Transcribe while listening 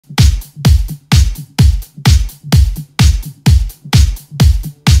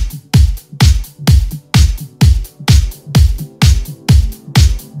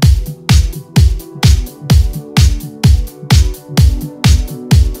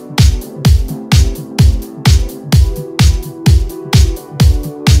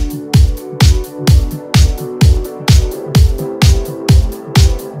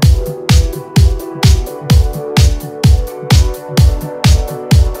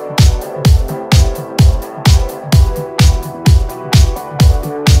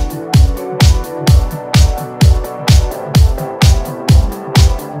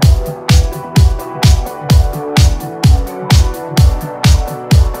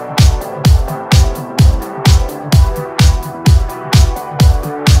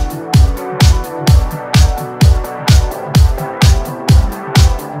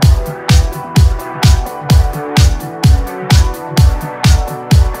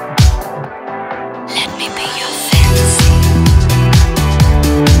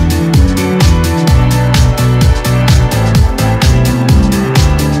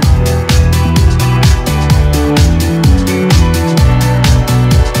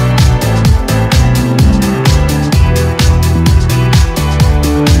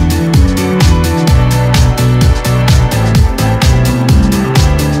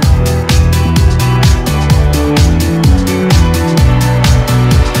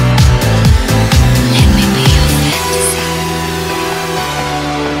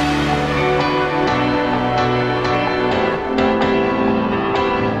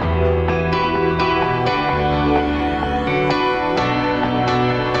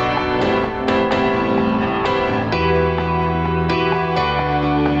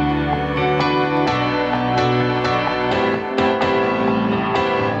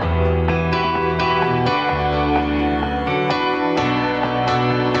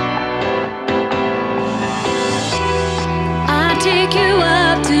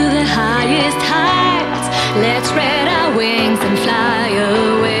highest heights. Let's spread our wings and fly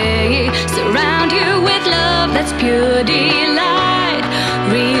away. Surround you with love that's pure delight.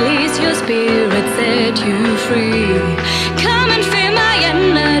 Release your spirit, set you free. Come and feel my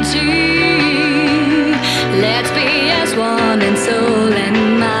energy. Let's be as one in soul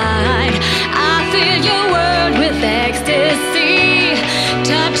and mind. I fill your world with ecstasy.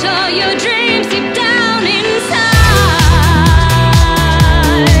 Touch all your dreams deep down inside.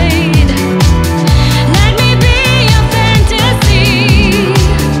 Let me be your fantasy.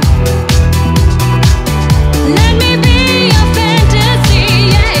 Let me be your fantasy,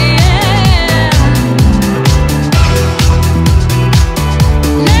 yeah.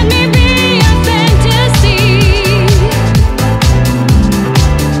 Let me be your fantasy.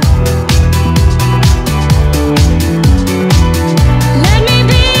 Let me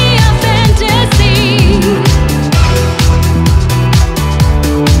be your fantasy.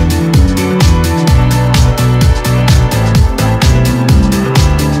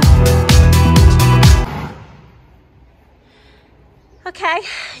 Okay,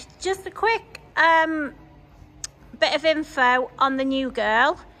 just a quick bit of info on the new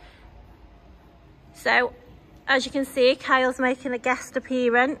girl. So, as you can see, Kyle's making a guest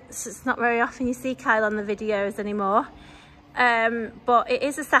appearance. It's not very often you see Kyle on the videos anymore. But it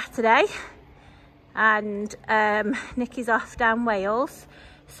is a Saturday and Nikki's off down Wales.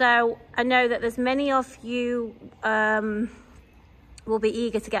 So I know that there's many of you will be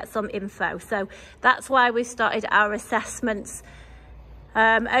eager to get some info. So that's why we started our assessments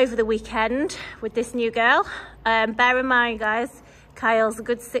over the weekend with this new girl. Bear in mind, guys, Kyle's a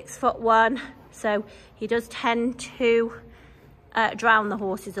good 6'1", so he does tend to drown the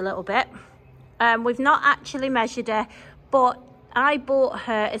horses a little bit. We've not actually measured her, but I bought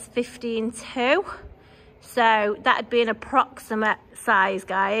her as 15'2", so that'd be an approximate size,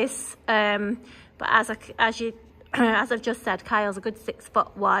 guys. But as I've just said, Kyle's a good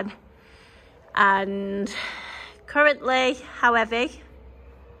 6'1", and currently, how heavy?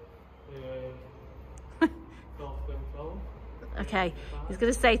 Okay, he's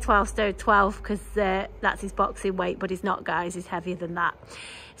going to say 12 stone 12 because that's his boxing weight, but he's not, guys. He's heavier than that.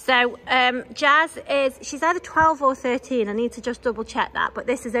 So Jazz she's either 12 or 13. I need to just double check that, but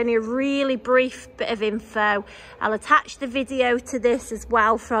this is only a really brief bit of info. I'll attach the video to this as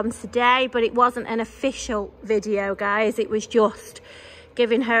well from today, but it wasn't an official video, guys. It was just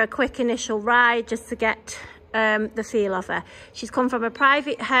giving her a quick initial ride just to get the feel of her. She's come from a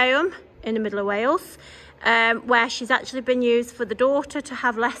private home in the middle of Wales, where she's actually been used for the daughter to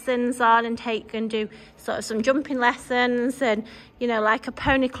have lessons on and take and do sort of some jumping lessons and, you know, like a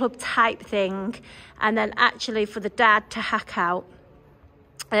pony club type thing, and then actually for the dad to hack out.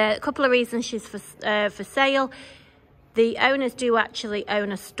 A couple of reasons she's for sale. The owners do actually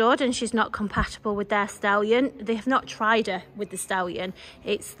own a stud and she's not compatible with their stallion. They have not tried her with the stallion.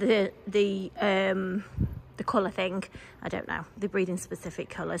 It's the colour thing. I don't know. They breed in specific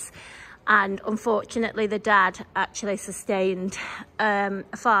colours. And unfortunately, the dad actually sustained a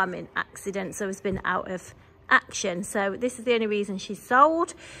farming accident, so has been out of action. So this is the only reason she's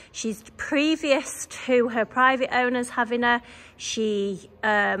sold. She's previous to her private owners having her. She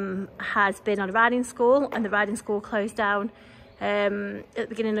has been on a riding school, and the riding school closed down at the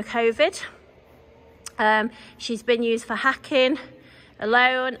beginning of COVID. She's been used for hacking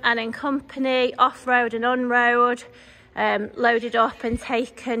alone and in company, off-road and on-road. Loaded up and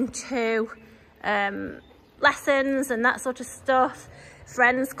taken to lessons and that sort of stuff.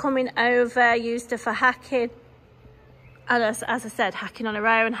 Friends coming over, used her for hacking. And as I said, hacking on her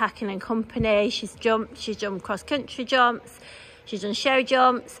own, hacking in company. She's jumped cross-country jumps. She's done show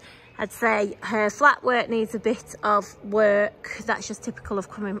jumps. I'd say her flat work needs a bit of work. That's just typical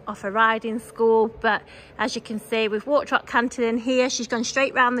of coming off a riding school. But as you can see, we've walked trot canted in here. She's gone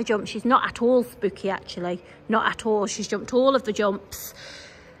straight round the jump. She's not at all spooky, actually. Not at all. She's jumped all of the jumps.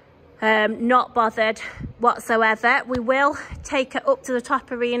 Not bothered whatsoever. We will take her up to the top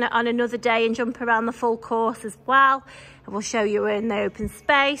arena on another day and jump around the full course as well. And we'll show you her in the open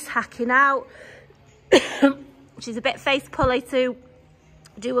space, hacking out. She's a bit face pulley to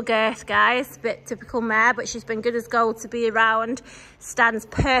do a girth, guys. A bit typical mare, but she's been good as gold to be around. Stands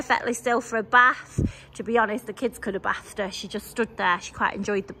perfectly still for a bath. To be honest, the kids could have bathed her. She just stood there. She quite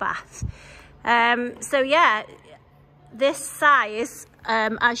enjoyed the bath. So yeah, this size,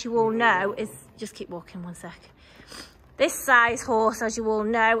 as you all know, is, just keep walking 1 sec. This size horse, as you all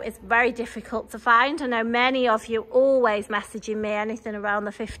know, is very difficult to find. I know many of you always messaging me anything around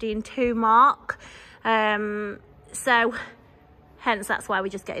the 15.2 mark. So hence that's why we're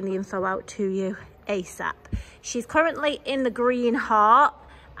just getting the info out to you ASAP. She's currently in the Green Heart,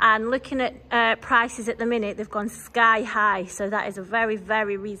 And looking at prices at the minute, they've gone sky high. So that is a very,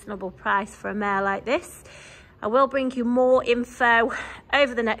 very reasonable price for a mare like this. I will bring you more info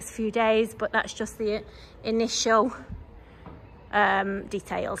over the next few days, but that's just the initial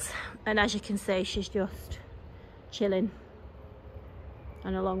details. And as you can see, she's just chilling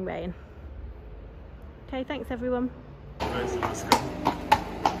on a long rein. Okay, thanks everyone. Nice, let's go.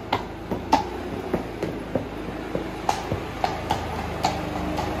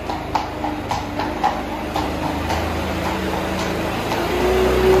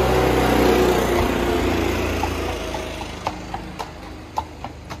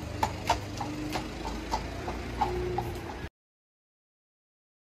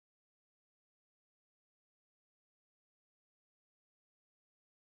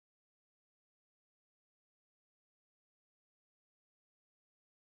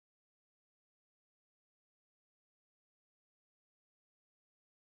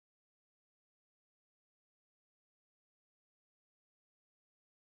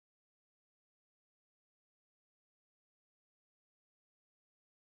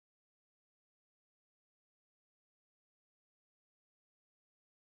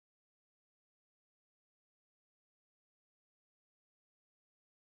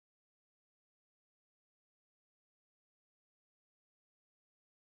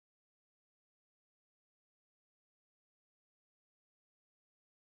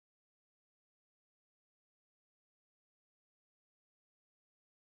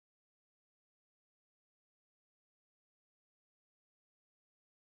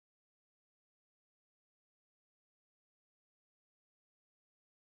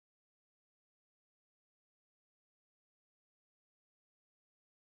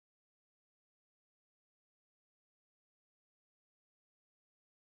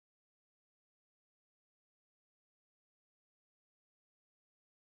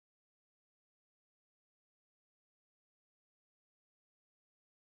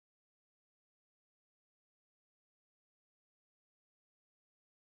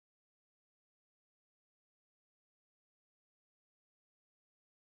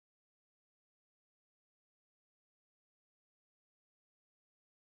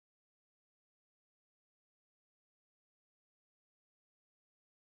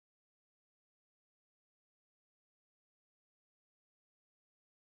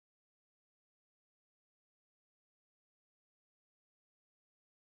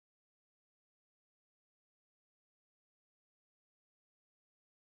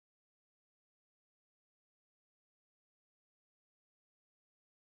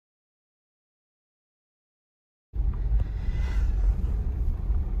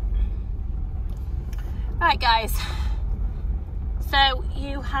 Right guys, so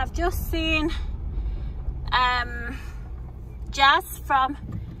you have just seen Jazz from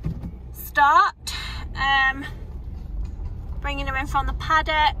start, bringing her in from the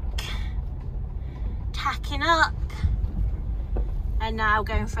paddock, tacking up, and now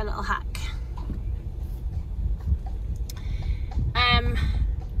going for a little hack.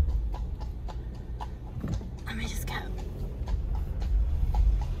 Let me just get up there.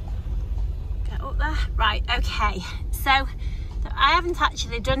 Right, okay, so I haven't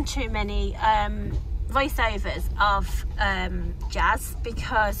actually done too many voiceovers of Jazz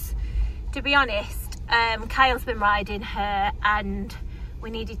because, to be honest, Kyle's been riding her and we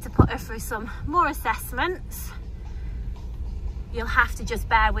needed to put her through some more assessments. You'll have to just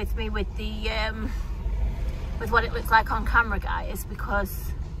bear with me with the with what it looks like on camera, guys,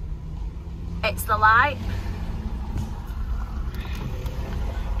 because it's the light.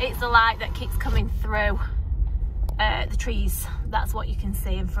 It's the light that keeps coming through the trees. That's what you can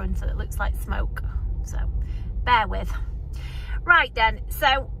see in front, so it looks like smoke. So bear with. Right then,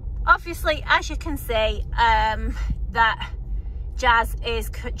 so obviously, as you can see, that Jazz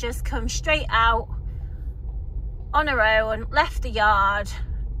is just come straight out on her own, left the yard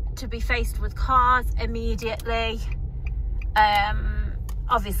to be faced with cars immediately.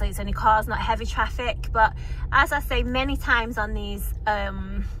 Obviously it's only cars, not heavy traffic, but as I say many times on these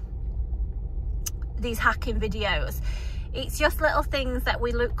hacking videos, it's just little things that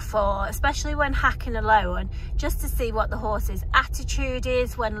we look for, especially when hacking alone, just to see what the horse's attitude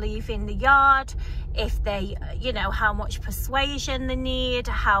is when leaving the yard, if they, you know, how much persuasion they need,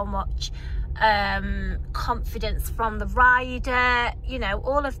 how much confidence from the rider, you know,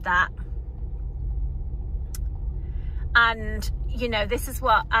 all of that. And you know, this is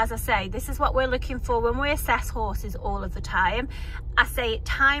what, as I say, this is what we're looking for when we assess horses all of the time. I say it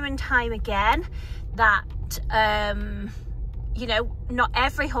time and time again that you know, not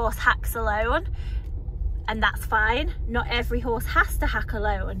every horse hacks alone. And that's fine. Not every horse has to hack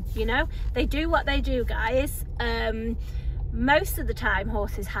alone, you know. They do what they do, guys. Most of the time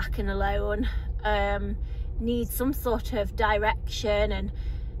horses hacking alone need some sort of direction and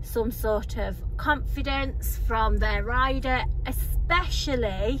some sort of confidence from their rider,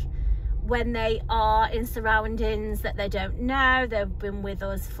 especially when they are in surroundings that they don't know. They've been with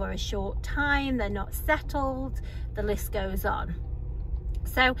us for a short time, they're not settled, the list goes on.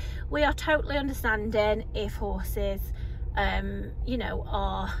 So we are totally understanding if horses you know,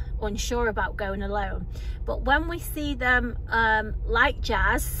 are unsure about going alone. But when we see them like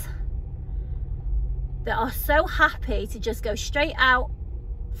Jazz, that are so happy to just go straight out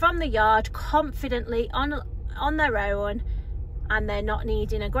from the yard confidently on their own, and they're not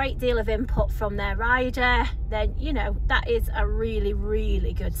needing a great deal of input from their rider, then, you know, that is a really,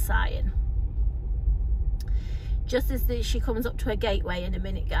 really good sign. Just as she comes up to a gateway in a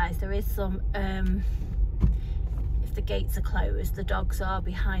minute, guys, there is some if the gates are closed, the dogs are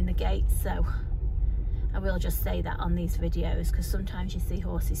behind the gates, so I will just say that on these videos, because sometimes you see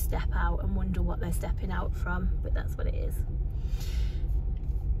horses step out and wonder what they're stepping out from, but that's what it is.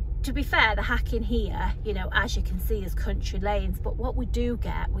 To be fair, the hacking here, you know, as you can see, is country lanes, but what we do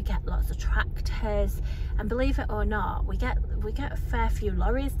get, we get lots of tractors, and believe it or not, we get a fair few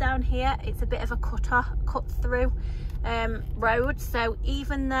lorries down here. It's a bit of a cut through road, so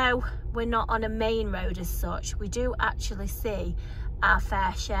even though we're not on a main road as such, we do actually see our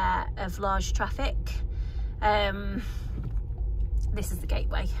fair share of large traffic. This is the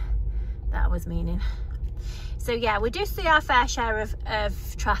gateway that I was meaning. So yeah, we do see our fair share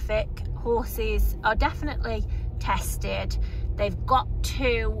of traffic. Horses are definitely tested. They've got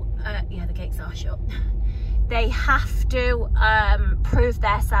to, yeah, the gates are shut. They have to prove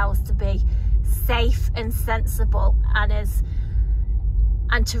themselves to be safe and sensible,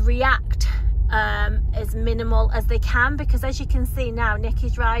 and to react as minimal as they can, because as you can see now,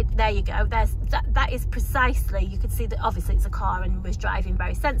 Nikki's ride, there you go, that is precisely, you can see that obviously it's a car and was driving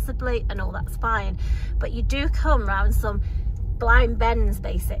very sensibly and all that's fine, but you do come round some blind bends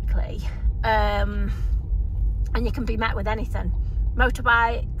basically, and you can be met with anything: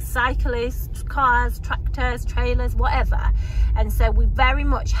 motorbikes, cyclists, cars, tractors, trailers, whatever. And so we very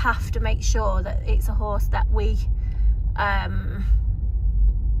much have to make sure that it's a horse that we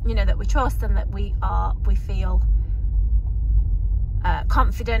you know, that we trust, and that we feel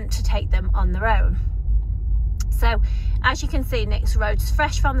confident to take them on their own. So as you can see, Nick's road's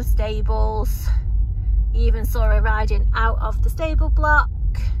fresh from the stables. You even saw her riding out of the stable block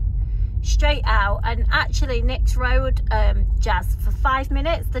straight out. And actually Nick's rode Jazz for 5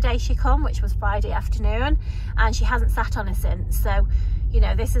 minutes the day she come, which was Friday afternoon, and she hasn't sat on her since. So, you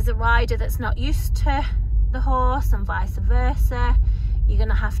know, this is a rider that's not used to the horse, and vice versa. You're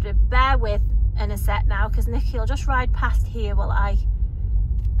gonna have to bear with in a sec now, because Nikki will just ride past here while I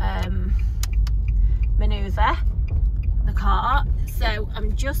manoeuvre the car. So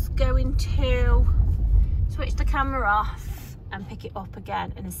I'm just going to switch the camera off and pick it up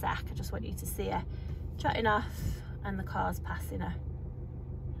again in a sec. I just want you to see her trotting off and the cars passing her.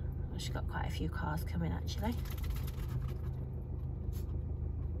 Well, she's got quite a few cars coming actually.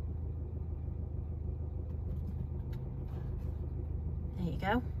 There you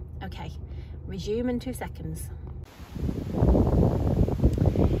go. Okay, resume in 2 seconds.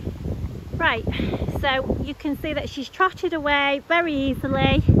 Right, so you can see that she's trotted away very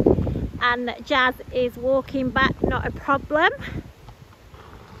easily, and Jazz is walking back, not a problem.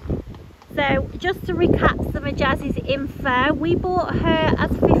 So just to recap some of Jazz's info, we bought her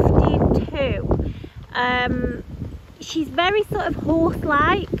as 15-2. She's very sort of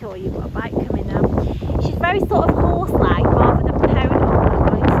horse-like. Oh, you've got a bike coming now. She's very sort of horse-like rather than pony.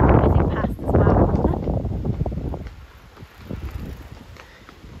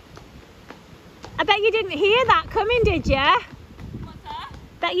 I bet you didn't hear that coming, did you? What's that?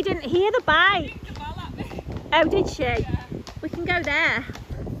 Bet you didn't hear the bike. The ball at me. Oh, did she? Yeah. We can go there.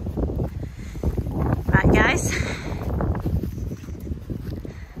 Right, guys.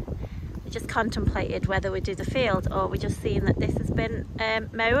 We just contemplated whether we do the field, or we're just seeing that this has been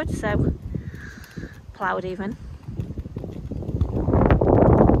mowed, so ploughed even.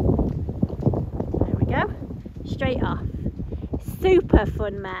 There we go. Straight off. Super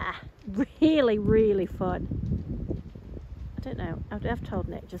fun mare. Really, really fun. I don't know, I've told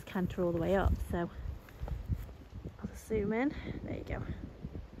Nick just canter all the way up, so I'll zoom in. There you go.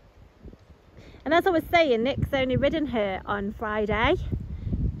 And as I was saying, Nick's only ridden her on Friday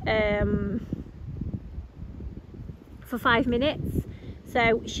for 5 minutes,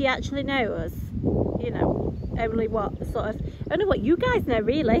 so she actually knows, you know, only what sort of I don't know what you guys know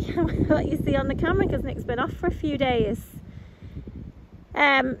really, what you see on the camera, because Nick's been off for a few days.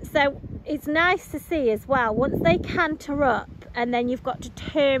 So it's nice to see as well, once they canter up and then you've got to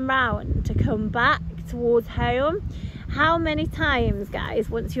turn round to come back towards home, how many times, guys,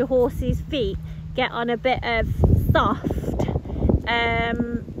 once your horse's feet get on a bit of soft,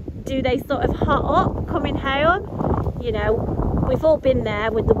 do they sort of hot up coming home? You know, we've all been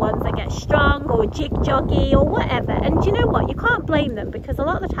there with the ones that get strong or jig-joggy or whatever, and you know what, you can't blame them, because a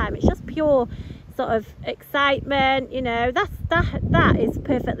lot of the time it's just pure sort of excitement, you know, that is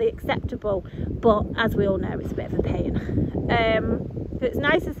perfectly acceptable, but as we all know, it's a bit of a pain. So it's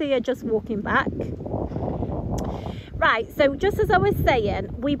nice to see her just walking back. Right, so just as I was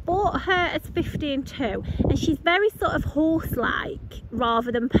saying, we bought her as 15-2, and she's very sort of horse-like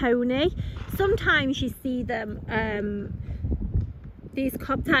rather than pony. Sometimes you see them, these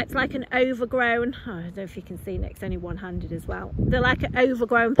cob types, like an overgrown, oh, I don't know if you can see, Nick's only one-handed as well. They're like an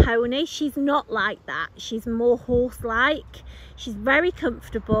overgrown pony. She's not like that. She's more horse-like. She's very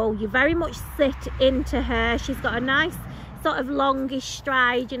comfortable. You very much sit into her. She's got a nice sort of longish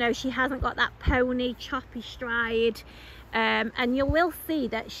stride, you know, she hasn't got that pony choppy stride, and you will see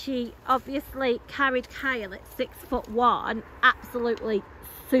that she obviously carried Kyle at 6'1", absolutely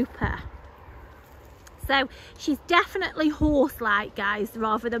super. So she's definitely horse-like, guys,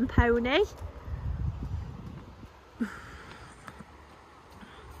 rather than pony.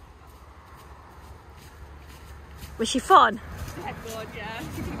 Was she fun? Yeah, good, yeah.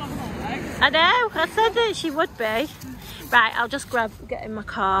 She could have gone home, I know, I said that she would be. Right, I'll just get in my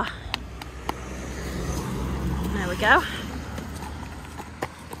car. There we go.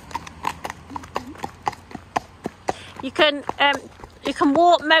 You can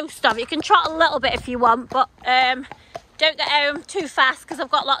walk most of it. You can trot a little bit if you want, but don't get home too fast, because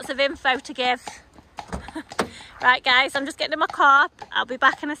I've got lots of info to give. Right, guys, I'm just getting in my car. I'll be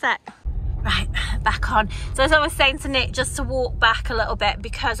back in a sec. Right, back on. So as I was saying to Nick, just to walk back a little bit,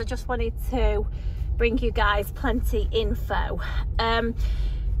 because I just wanted to bring you guys plenty info.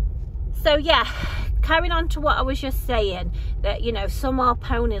 So yeah, carrying on to what I was just saying, that, you know, some are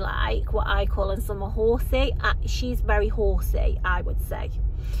pony like, what I call, and some are horsey. She's very horsey, I would say.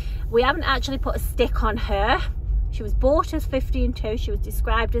 We haven't actually put a stick on her. She was bought as 15-2. She was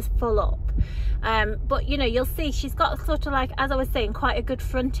described as full up, but you know, you'll see she's got sort of like, as I was saying, quite a good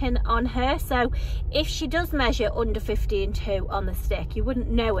fronting on her. So if she does measure under 15-2 on the stick, you wouldn't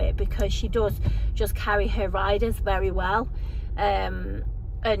know it, because she does just carry her riders very well. And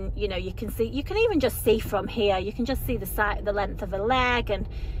you know, you can even just see from here, you can just see the length of her leg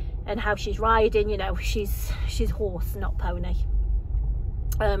and how she's riding. You know, she's horse, not pony.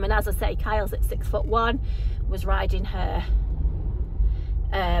 And as I say, Kyle's at 6'1", was riding her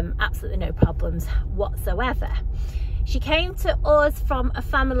absolutely no problems whatsoever. She came to us from a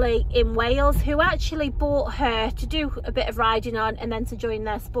family in Wales who actually bought her to do a bit of riding on, and then to join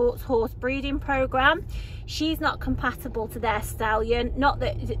their sports horse breeding program. She's not compatible to their stallion. Not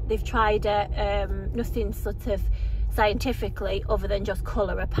that they've tried nothing sort of scientifically other than just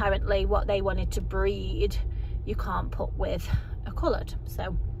colour. Apparently what they wanted to breed, you can't put with a coloured.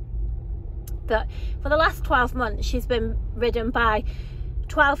 So, but for the last 12 months she's been ridden by a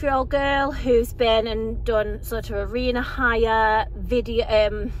 12-year-old girl who's been and done sort of arena hire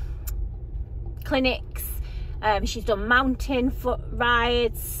video clinics. She's done mountain foot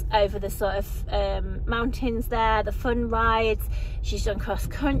rides over the sort of mountains there, the fun rides. She's done cross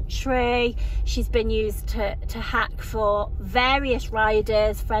country. She's been used to hack for various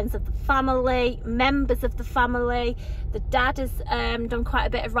riders, friends of the family, members of the family. The dad has done quite a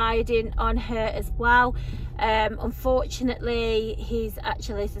bit of riding on her as well. Unfortunately, he's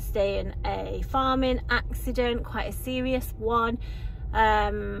actually sustained a farming accident, quite a serious one.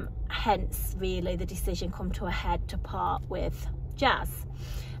 Hence really the decision come to a head to part with Jazz.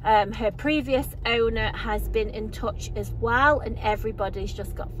 Her previous owner has been in touch as well, and everybody's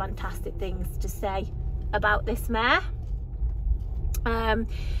just got fantastic things to say about this mare.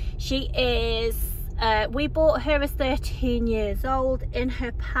 She is we bought her as 13 years old. In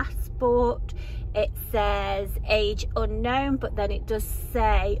her passport it says age unknown, but then it does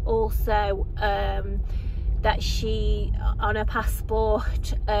say also that she, on her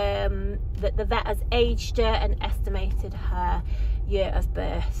passport, that the vet has aged her and estimated her year of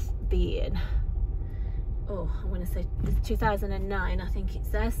birth being, oh, I'm going to say 2009, I think it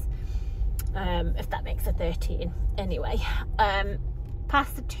says, if that makes her 13. Anyway,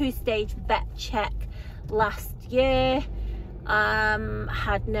 passed a 2-stage vet check last year,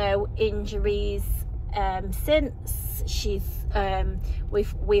 had no injuries since. She's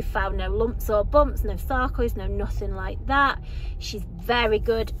we've found no lumps or bumps, no sarcoids, no nothing like that. She's very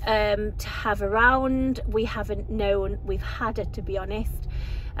good to have around. We haven't known we've had her, to be honest.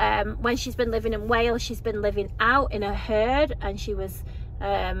 When she's been living in Wales, she's been living out in a herd, and she was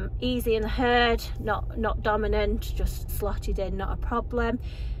easy in the herd, not dominant, just slotted in, not a problem.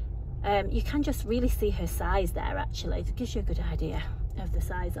 You can just really see her size there. Actually, it gives you a good idea of the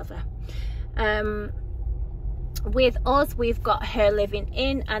size of her. With us, we've got her living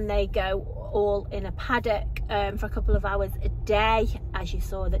in, and they go all in a paddock for a couple of hours a day, as you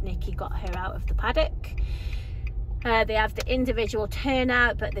saw that Nikki got her out of the paddock. They have the individual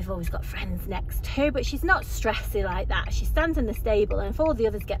turnout, but they've always got friends next too. But she's not stressy like that. She stands in the stable, and if all the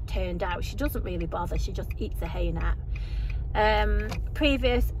others get turned out, she doesn't really bother. She just eats the hay nut.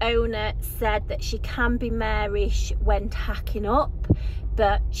 Previous owner said that she can be marish when tacking up,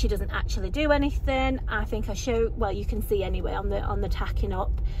 but she doesn't actually do anything. I think I show, well, you can see anyway on the tacking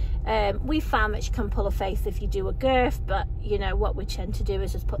up. We found that she can pull a face if you do a girth, but you know what we tend to do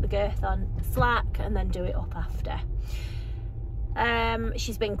is just put the girth on slack and then do it up after.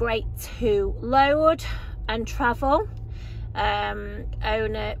 She's been great to load and travel.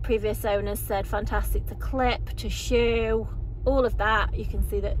 Previous owners said fantastic to clip, to shoe, all of that. You can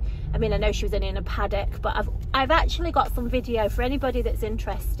see that. I mean, I know she was in a paddock, but I've actually got some video for anybody that's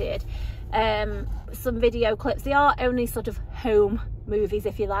interested. Some video clips. They are only sort of home movies,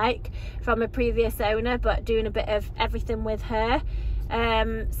 if you like, from a previous owner, but doing a bit of everything with her.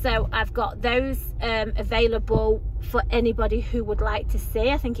 So I've got those available for anybody who would like to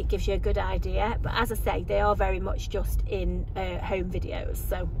see. I think it gives you a good idea, but as I say, they are very much just in home videos,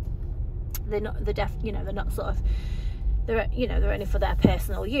 so they're not they're not sort of, they're only for their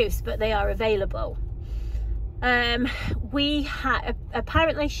personal use, but they are available.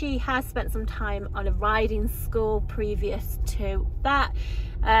 Apparently she has spent some time on a riding school previous to that.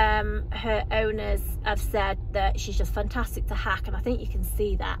 Her owners have said that she's just fantastic to hack, and I think you can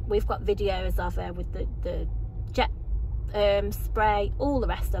see that. We've got videos of her with the jet spray, all the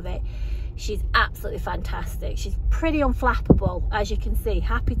rest of it. She's absolutely fantastic. She's pretty unflappable, as you can see,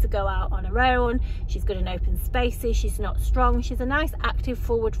 happy to go out on her own. She's good in open spaces. She's not strong. She's a nice active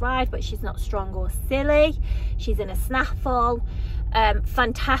forward ride, but she's not strong or silly. She's in a snaffle.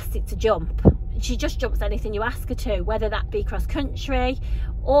 Fantastic to jump. She just jumps anything you ask her to, whether that be cross country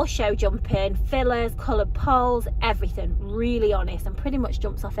or show jumping, fillers, coloured poles, everything. Really honest, and pretty much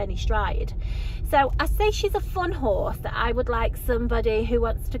jumps off any stride. So I say she's a fun horse that I would like somebody who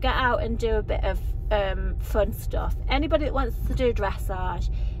wants to get out and do a bit of fun stuff. Anybody that wants to do dressage,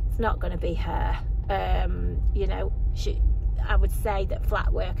 it's not going to be her. You know, I would say that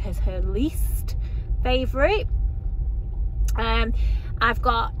flat work is her least favourite. I've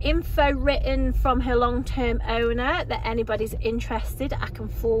got info written from her long-term owner that anybody's interested, I can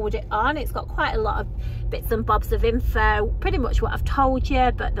forward it on. It's got quite a lot of bits and bobs of info, pretty much what I've told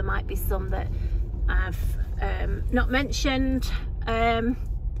you, but there might be some that I've not mentioned.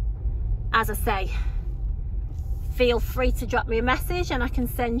 As I say, feel free to drop me a message and I can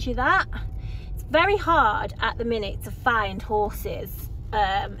send you that. It's very hard at the minute to find horses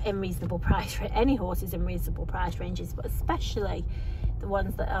in reasonable price, any horses in reasonable price ranges, but especially the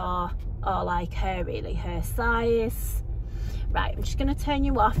ones that are like her, really, her size. Right, I'm just going to turn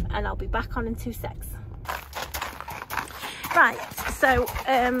you off and I'll be back on in 2 secs. Right, so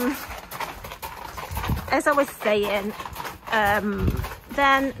as I was saying,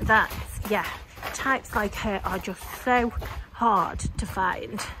 then that, yeah, types like her are just so hard to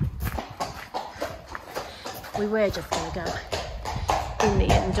find. We were just going to go in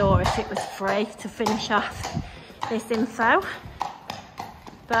the indoor if it was free to finish off this info,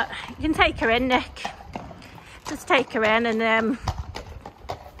 but you can take her in, Nick. Just take her in and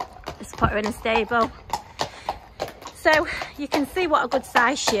just put her in a stable, so you can see what a good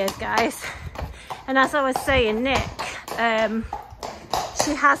size she is, guys. And as I was saying, Nick,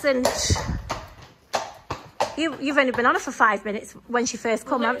 she hasn't, you've only been on her for 5 minutes when she first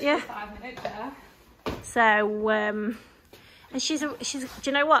come, haven't you? 5 minutes, yeah. So and she's do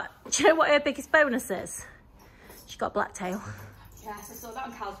you know what her biggest bonus is? She got a black tail. Yes, I saw that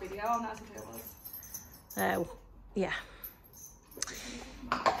on Cal's video, and that's what it was. Oh, yeah.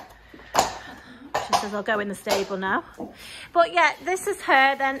 She says I'll go in the stable now. But yeah, this is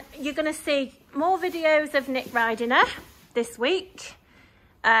her. Then you're going to see more videos of Nick riding her this week.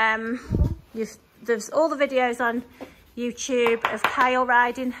 There's all the videos on YouTube of Kyle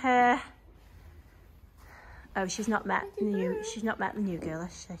riding her. Oh, she's not met the new girl,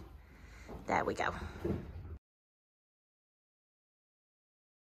 has she? There we go.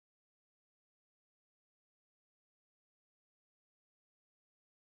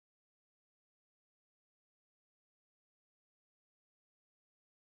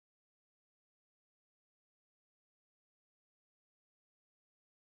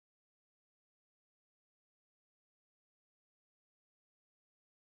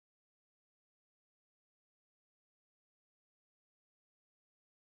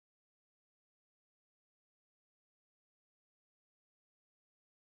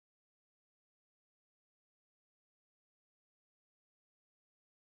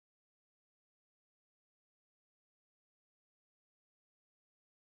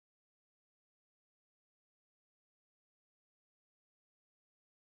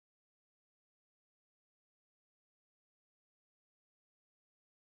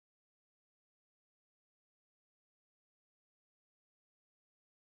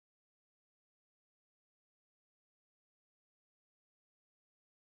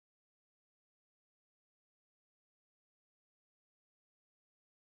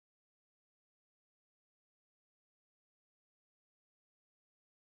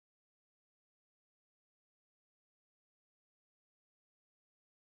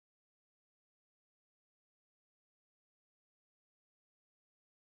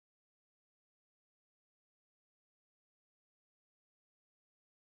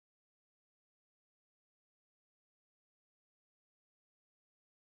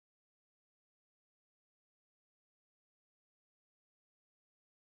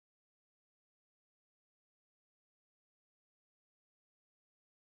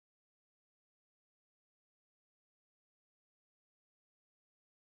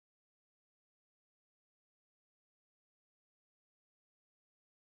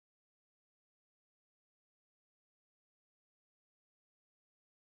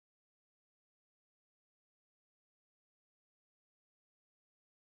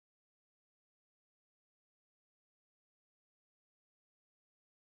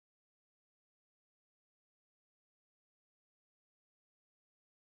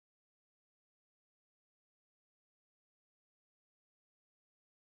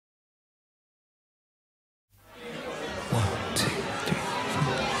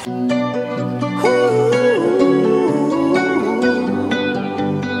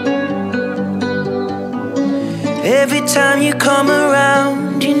 Every time you come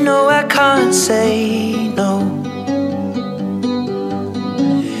around, you know I can't say no.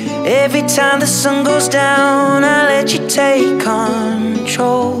 Every time the sun goes down, I let you take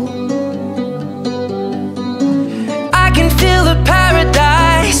control. I can feel the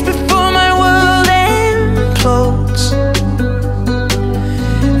paradise before my world implodes.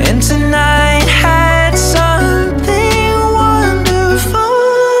 And tonight had something wonderful.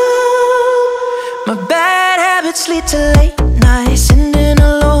 My bad habits lead to late nights, ending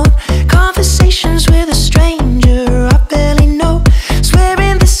alone. Conversations with a stranger I barely know.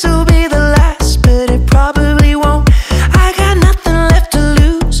 Swearing this will be the last, but it probably won't. I got nothing left to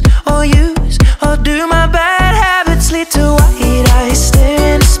lose or use or do. My bad habits lead to white eyes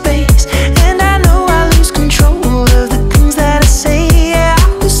staring into space, and I know I lose control of the things that I say. Yeah, I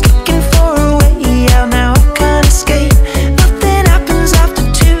was looking for a way out, now I can't escape. Nothing happens after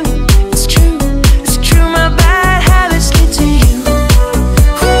two. It's true, it's true. My bad habits lead to you.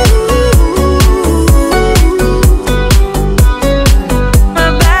 My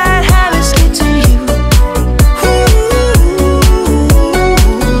bad habits lead to you.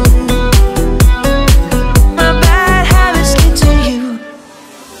 My bad habits lead to you.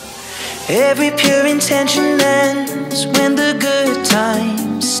 Every pure intention ends when the good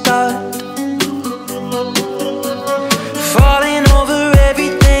times start. Falling over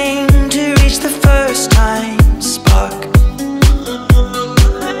everything to reach the first time spark.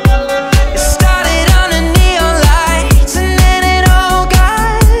 It started under neon lights and then it all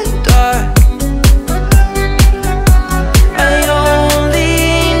got dark. I only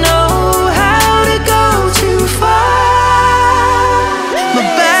know how to go too far. My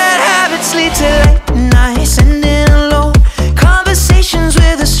bad habits lead to late nights, ending alone. Conversations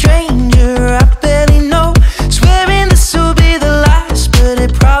with a stranger I barely know. Swearing this will be the last, but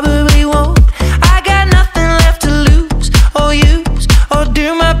it probably won't. I got nothing left to lose or use or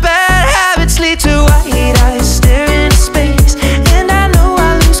do. My bad habits lead to white eyes staring into space, and I know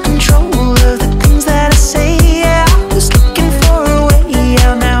I lose control of the things that I say. Yeah, I was looking for a way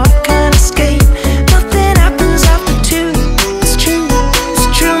out, now I can't escape. Nothing happens after two. It's true, it's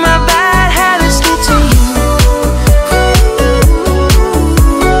true. My bad habits lead to you.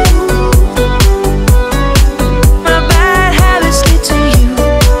 My bad habits lead to you.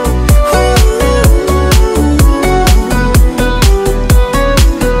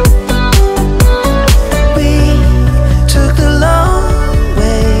 We took the long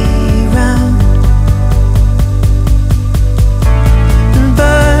way round and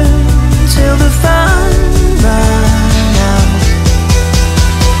burned till the fun ran out.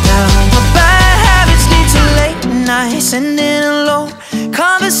 Now my bad habits lead to late nights, ending alone.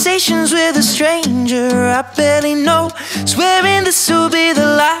 Conversations with a stranger I barely know. Swearing this will be the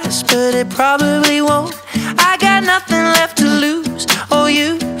last, but it probably won't. I got nothing left to lose or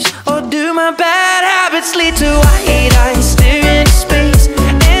use or do. My bad habits lead to white eyes staring into space,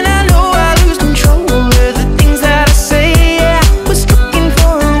 and I know I lose control of the things that I say. Yeah, I was looking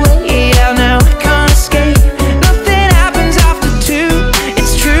for a way out, now I can't escape. Nothing happens after two.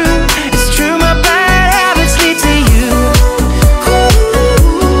 It's true, it's true. My bad habits lead to you.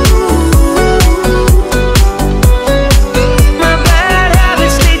 My bad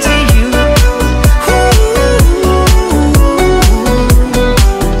habits lead to you.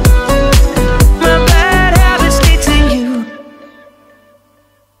 My bad habits lead to you.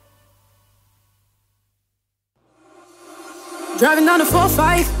 Driving down the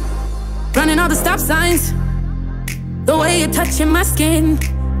 4-5, running all the stop signs. The way you're touching my skin,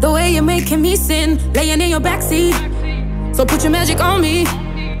 the way you're making me sin, laying in your backseat. So put your magic on me.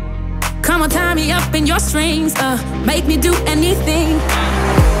 Come on, tie me up in your strings, make me do anything.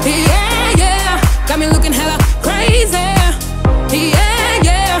 Yeah, yeah, got me looking hella crazy. Yeah,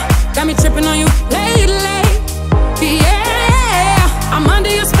 yeah, got me tripping on you lately. Yeah, I'm under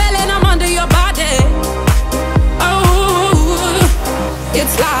your spell and I'm under your body. Oh,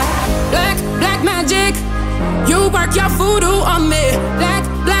 it's like black, black magic. You work your voodoo on me. Black,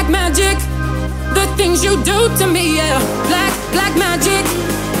 black magic. The things you do to me, yeah. Black, black magic.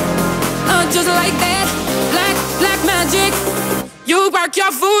 Just like that. Black, black magic. You work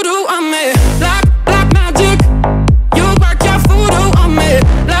your voodoo on me. Black, black magic. You work your voodoo on me.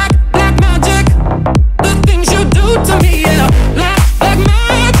 Black, black magic. The things you do to me, yeah. Black, black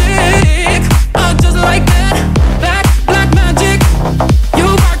magic. Just like that. Black, black magic. You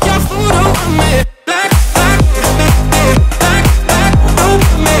work your voodoo on me. Black, black, black, black, black, on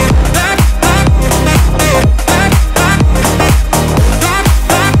me. Black, black, black, black, black, black, black, black,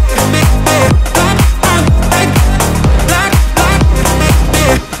 black, black, black, black, black, black, black, black,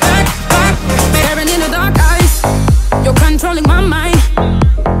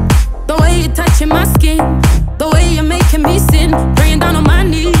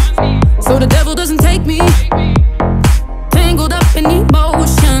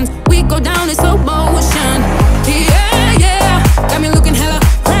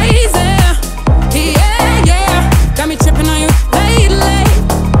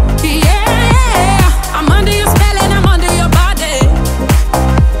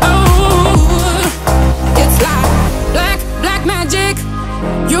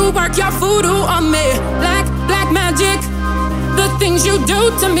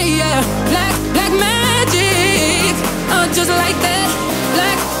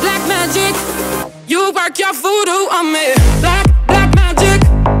 You work your voodoo on me. Black, black magic.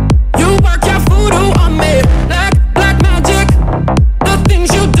 You work your voodoo on me. Black, black magic. The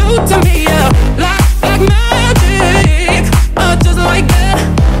things you do to me, yeah. Black, black magic. Just like that.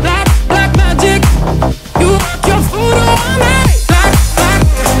 Black, black magic. You work your voodoo on me. Black, black,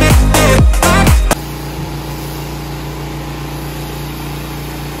 black.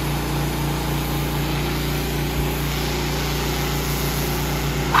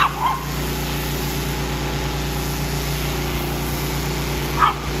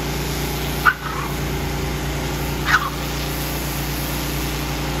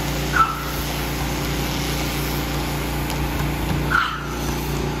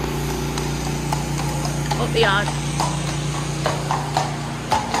 Up the yard.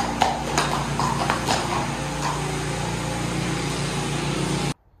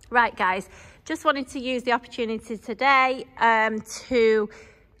 Right guys, just wanted to use the opportunity today to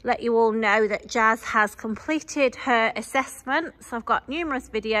let you all know that Jazz has completed her assessments. I've got numerous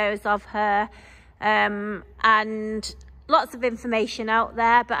videos of her and lots of information out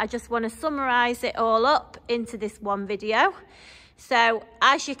there, but I just want to summarize it all up into this one video. So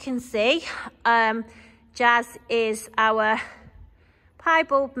as you can see, Jazz is our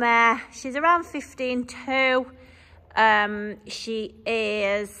piebald mare. She's around 15.2. She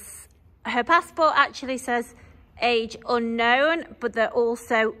is, her passport actually says age unknown, but that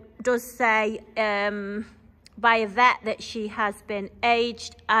also does say by a vet that she has been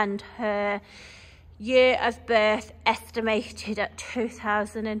aged, and her year of birth estimated at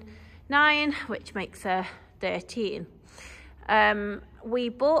 2009, which makes her 13. We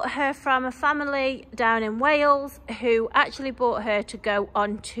bought her from a family down in Wales who actually bought her to go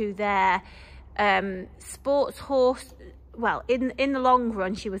onto their sports horse. Well, in the long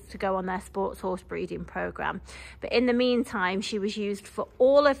run, she was to go on their sports horse breeding program. But in the meantime, she was used for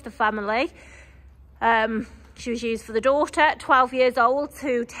all of the family. She was used for the daughter, 12 years old,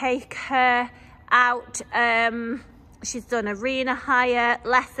 to take her out. She's done arena hire,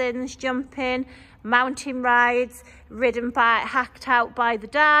 lessons, jumping, mountain rides, hacked out by the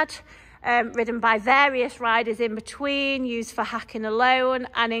dad, ridden by various riders in between, used for hacking alone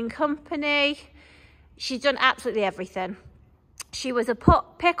and in company. She's done absolutely everything. She was a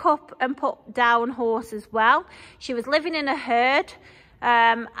pick up and put down horse as well. She was living in a herd,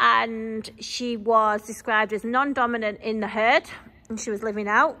 and she was described as non-dominant in the herd, and she was living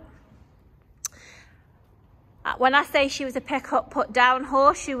out. When I say she was a pick up, put down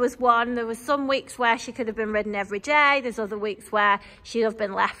horse, she was one. There was some weeks where she could have been ridden every day. There's other weeks where she'd have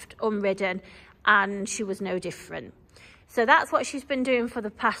been left unridden, and she was no different. So that's what she's been doing for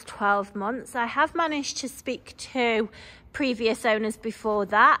the past 12 months. I have managed to speak to previous owners before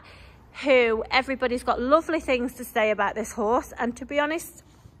that, who everybody's got lovely things to say about this horse. And to be honest,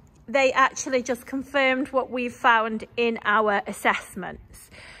 they actually just confirmed what we've found in our assessments.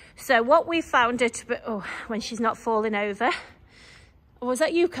 So what we found her to be, oh, when she's not falling over. Oh, was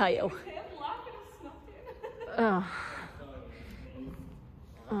that you, Kyle? Oh.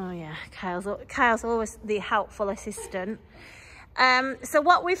 Oh yeah, Kyle's always the helpful assistant. So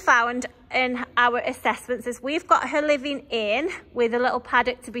what we found in our assessments is we've got her living in with a little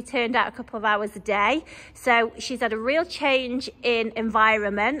paddock to be turned out a couple of hours a day. So she's had a real change in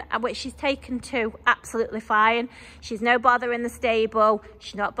environment, which she's taken to absolutely fine. She's no bother in the stable.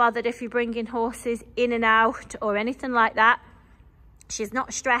 She's not bothered if you're bringing horses in and out or anything like that. She's not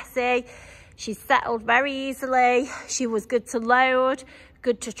stressy. She's settled very easily. She was good to load,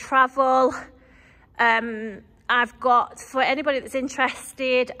 good to travel. I've got, for anybody that's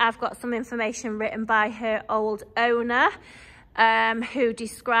interested, I've got some information written by her old owner, who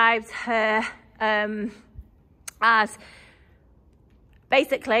describes her as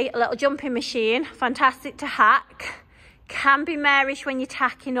basically a little jumping machine, fantastic to hack, can be marish when you're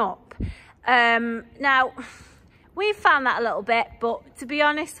tacking up. Now, we've found that a little bit, but to be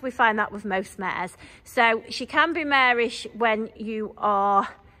honest, we find that with most mares. So she can be marish when you are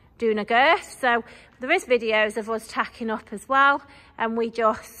doing a girth. So there is videos of us tacking up as well, and we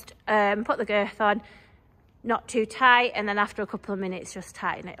just put the girth on, not too tight, and then after a couple of minutes just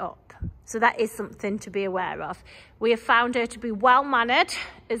tighten it up. So that is something to be aware of. We have found her to be well mannered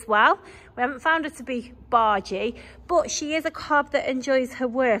as well. We haven't found her to be bargy, but she is a cob that enjoys her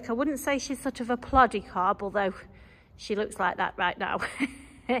work. I wouldn't say she's sort of a ploddy cob, although she looks like that right now.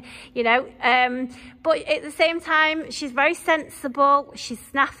 You know, but at the same time, she's very sensible. She's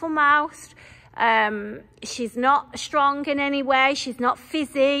snaffle-mouthed. She's not strong in any way. She's not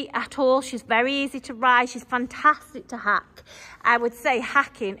fizzy at all. She's very easy to ride. She's fantastic to hack. I would say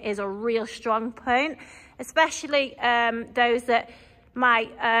hacking is a real strong point, especially those that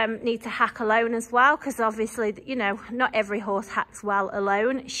might need to hack alone as well, because obviously, you know, not every horse hacks well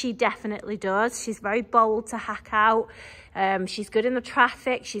alone. She definitely does. She's very bold to hack out. She's good in the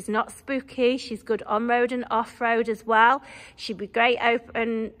traffic. She's not spooky. She's good on road and off road as well. She'd be great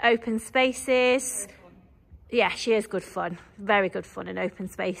open spaces. Yeah, she is good fun. Very good fun in open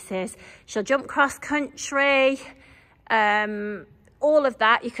spaces. She'll jump cross country. All of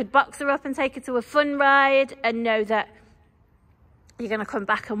that. You could box her up and take her to a fun ride and know that you're going to come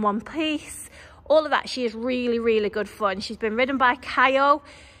back in one piece. All of that. She is really, really good fun. She's been ridden by Kyle.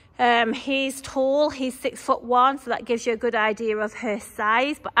 He's tall, he's 6'1", so that gives you a good idea of her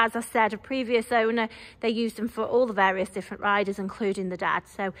size. But as I said, a previous owner, they used him for all the various different riders, including the dad.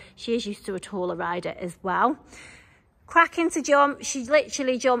 So she is used to a taller rider as well. Cracking to jump. She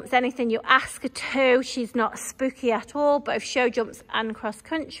literally jumps anything you ask her to. She's not spooky at all, both show jumps and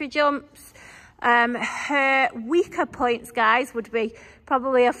cross-country jumps. Her weaker points, guys, would be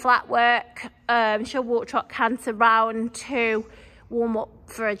probably a flat work. She'll walk, trot, canter round to warm up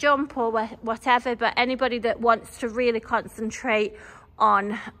for a jump or whatever, but anybody that wants to really concentrate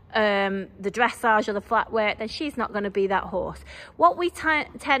on the dressage or the flat work, then she's not going to be that horse. What we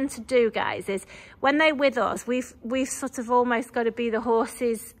tend to do, guys, is when they're with us, we've sort of almost got to be the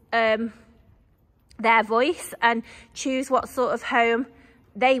horse's their voice and choose what sort of home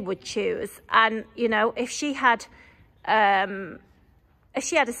they would choose. And you know, if she had a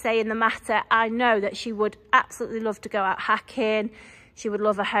say in the matter, I know that she would absolutely love to go out hacking. She would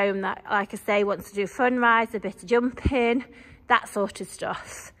love a home that, like I say, wants to do fun rides, a bit of jumping, that sort of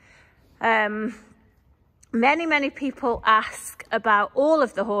stuff. Many people ask about all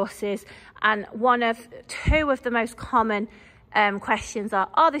of the horses, and two of the most common questions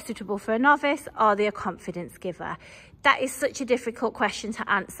are they suitable for a novice? Are they a confidence giver? That is such a difficult question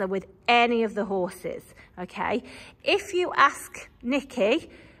to answer with any of the horses, okay? If you ask Nikki,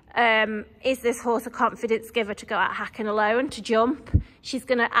 is this horse a confidence giver to go out hacking alone, to jump? She's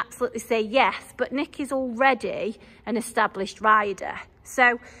going to absolutely say yes, but Nikki's already an established rider.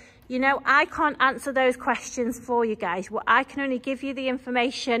 So, you know, I can't answer those questions for you guys. Well, I can only give you the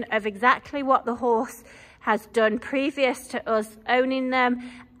information of exactly what the horse has done previous to us owning them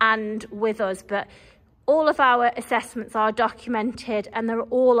and with us. But all of our assessments are documented and they're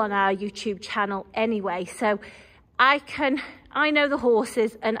all on our YouTube channel anyway. So I know the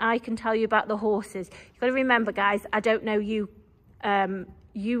horses and I can tell you about the horses. You've got to remember, guys, I don't know you.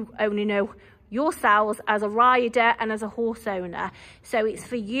 You only know yourselves as a rider and as a horse owner. So it's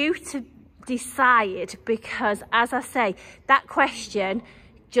for you to decide, because as I say, that question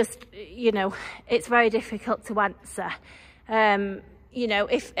just, you know, it's very difficult to answer. You know,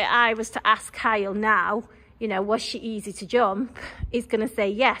 if I was to ask Kyle now, you know, was she easy to jump? He's going to say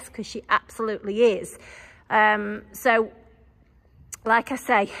yes, because she absolutely is. So, like I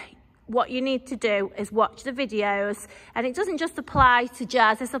say, what you need to do is watch the videos, and it doesn't just apply to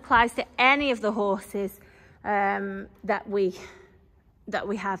Jazz, this applies to any of the horses that we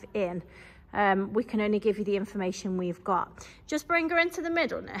have in. We can only give you the information we've got. Just bring her into the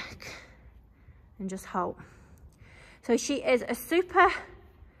middle, Nick, and just hold. So she is a super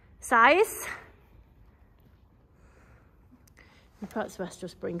size. Perhaps best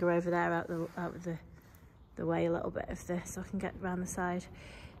just bring her over there out of the way a little bit of this, so I can get around the side.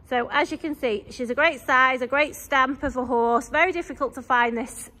 So as you can see, she's a great size, a great stamp of a horse. Very difficult to find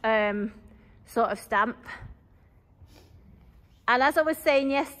this sort of stamp. And as I was saying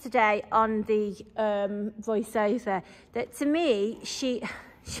yesterday on the voiceover, that to me, she's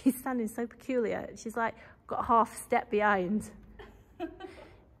standing so peculiar. She's like got half a step behind.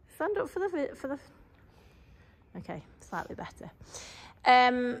 Stand up for the. Okay, slightly better.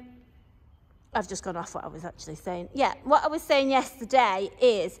 I've just gone off what I was actually saying. Yeah, what I was saying yesterday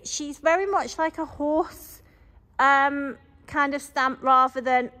is she's very much like a horse kind of stamp rather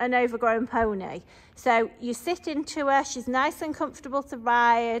than an overgrown pony. So you sit into her, she's nice and comfortable to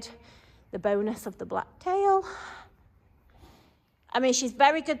ride. The bonus of the black tail. I mean, she's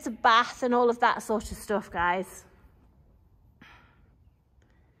very good to bath and all of that sort of stuff, guys.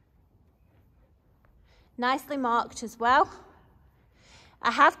 Nicely marked as well.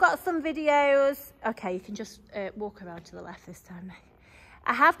 I have got some videos. Okay, you can just walk around to the left this time, Nick.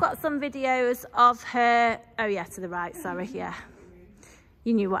 I have got some videos of her. Oh yeah, to the right, sorry, yeah.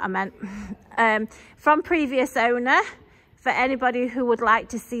 You knew what I meant. From previous owner, for anybody who would like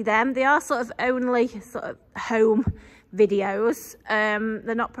to see them. They are sort of only sort of home videos.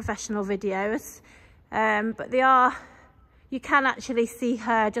 They're not professional videos, but they are. You can actually see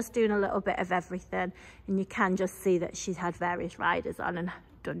her just doing a little bit of everything, and you can just see that she's had various riders on and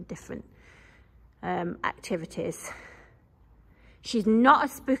done different activities. She's not a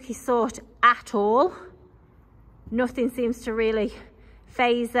spooky sort at all. Nothing seems to really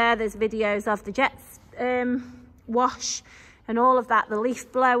faze her. There's videos of the jet wash and all of that, the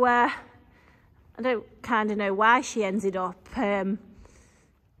leaf blower. I don't kind of know why she ended up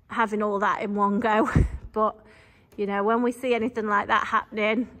having all that in one go. But, you know, when we see anything like that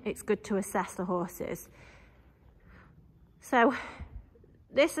happening, it's good to assess the horses. So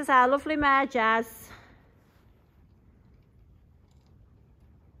this is our lovely mare Jazz.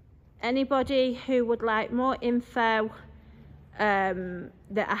 Anybody who would like more info that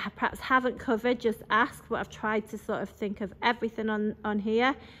I perhaps haven't covered, just ask. But I've tried to sort of think of everything on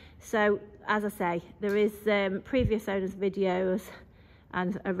here. So as I say, there is previous owners' videos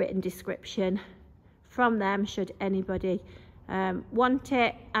and a written description from them should anybody want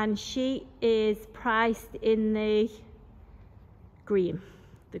it. And she is priced in the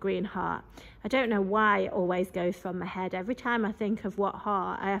green heart. I don't know why it always goes from my head. Every time I think of what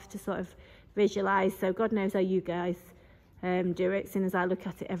heart, I have to sort of visualize. So God knows how you guys do it, seeing as I look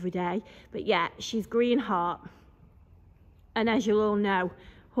at it every day. But yeah, she's green heart. And as you all know,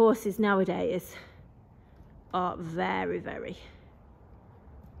 horses nowadays are very, very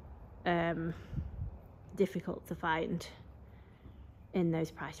difficult to find in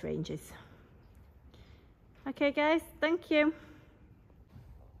those price ranges. Okay guys, thank you.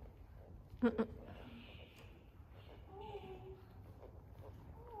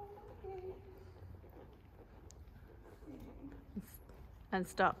 And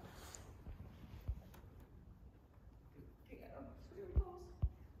stop.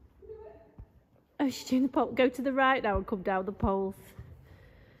 Oh, she's doing the pole. Go to the right now and come down the poles.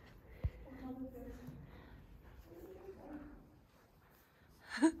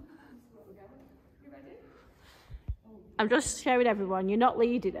 I'm just showing everyone, you're not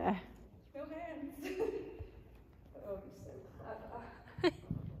leading her. No hands. Oh, you're so clever.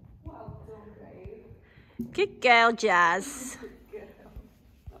 Well done, babe. Good girl, Jazz. Good girl.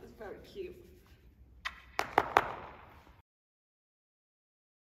 That was very cute.